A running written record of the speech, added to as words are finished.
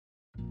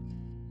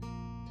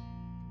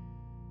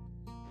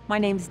My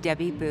name's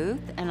Debbie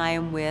Booth, and I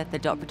am with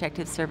Adult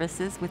Protective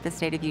Services with the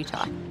state of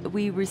Utah.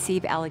 We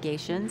receive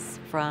allegations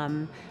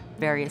from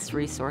various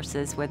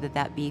resources, whether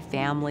that be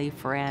family,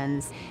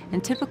 friends,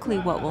 and typically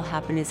what will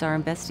happen is our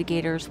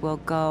investigators will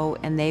go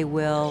and they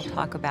will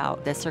talk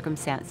about the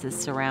circumstances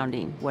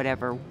surrounding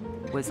whatever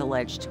was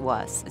alleged to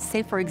us.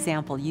 Say, for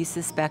example, you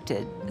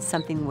suspected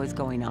something was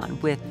going on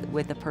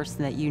with a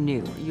person that you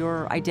knew.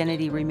 Your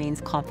identity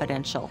remains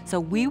confidential. So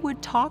we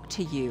would talk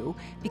to you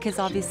because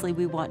obviously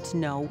we want to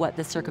know what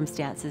the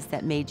circumstances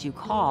that made you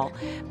call,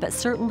 but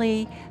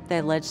certainly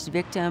the alleged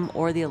victim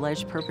or the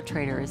alleged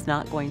perpetrator is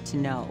not going to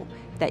know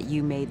that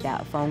you made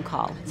that phone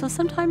call. So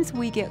sometimes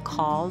we get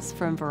calls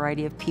from a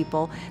variety of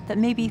people that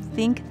maybe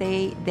think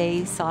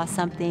they saw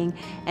something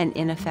and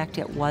in effect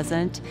it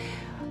wasn't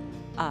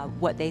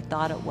what they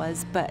thought it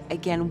was. But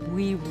again,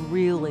 we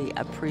really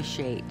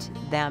appreciate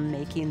them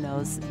making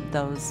those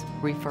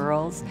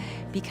referrals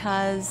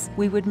because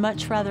we would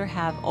much rather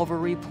have over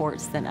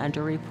reports than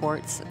under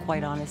reports,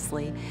 quite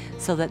honestly,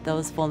 so that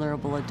those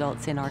vulnerable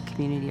adults in our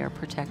community are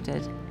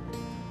protected.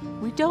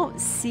 We don't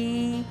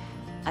see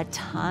a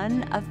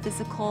ton of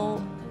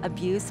physical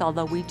abuse,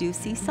 although we do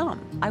see some.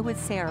 I would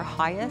say our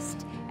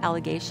highest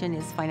allegation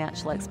is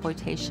financial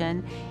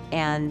exploitation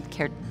and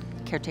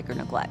caretaker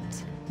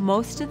neglect.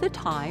 Most of the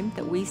time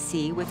that we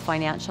see with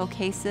financial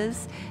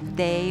cases,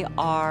 they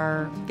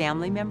are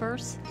family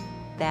members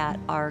that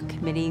are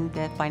committing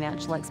the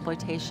financial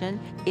exploitation.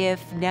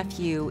 If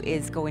nephew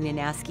is going and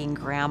asking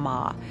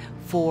grandma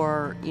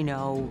for,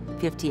 $50,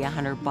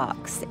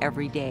 $100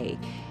 every day,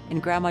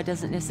 and grandma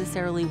doesn't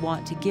necessarily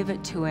want to give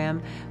it to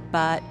him,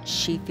 but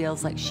she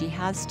feels like she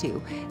has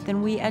to,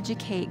 then we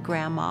educate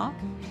grandma,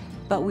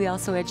 but we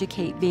also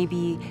educate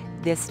maybe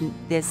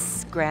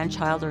this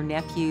grandchild or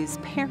nephew's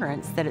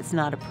parents that it's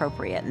not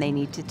appropriate and they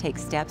need to take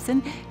steps,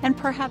 and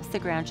perhaps the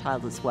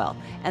grandchild as well.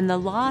 And the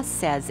law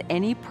says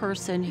any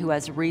person who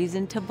has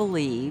reason to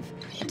believe,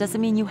 it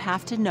doesn't mean you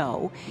have to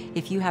know,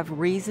 if you have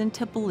reason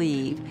to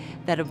believe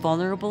that a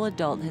vulnerable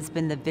adult has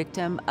been the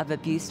victim of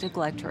abuse,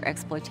 neglect, or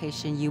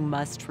exploitation, you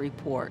must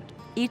report.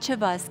 Each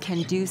of us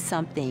can do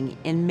something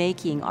in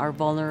making our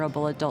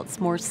vulnerable adults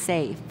more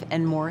safe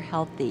and more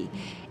healthy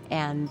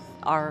and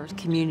our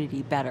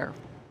community better.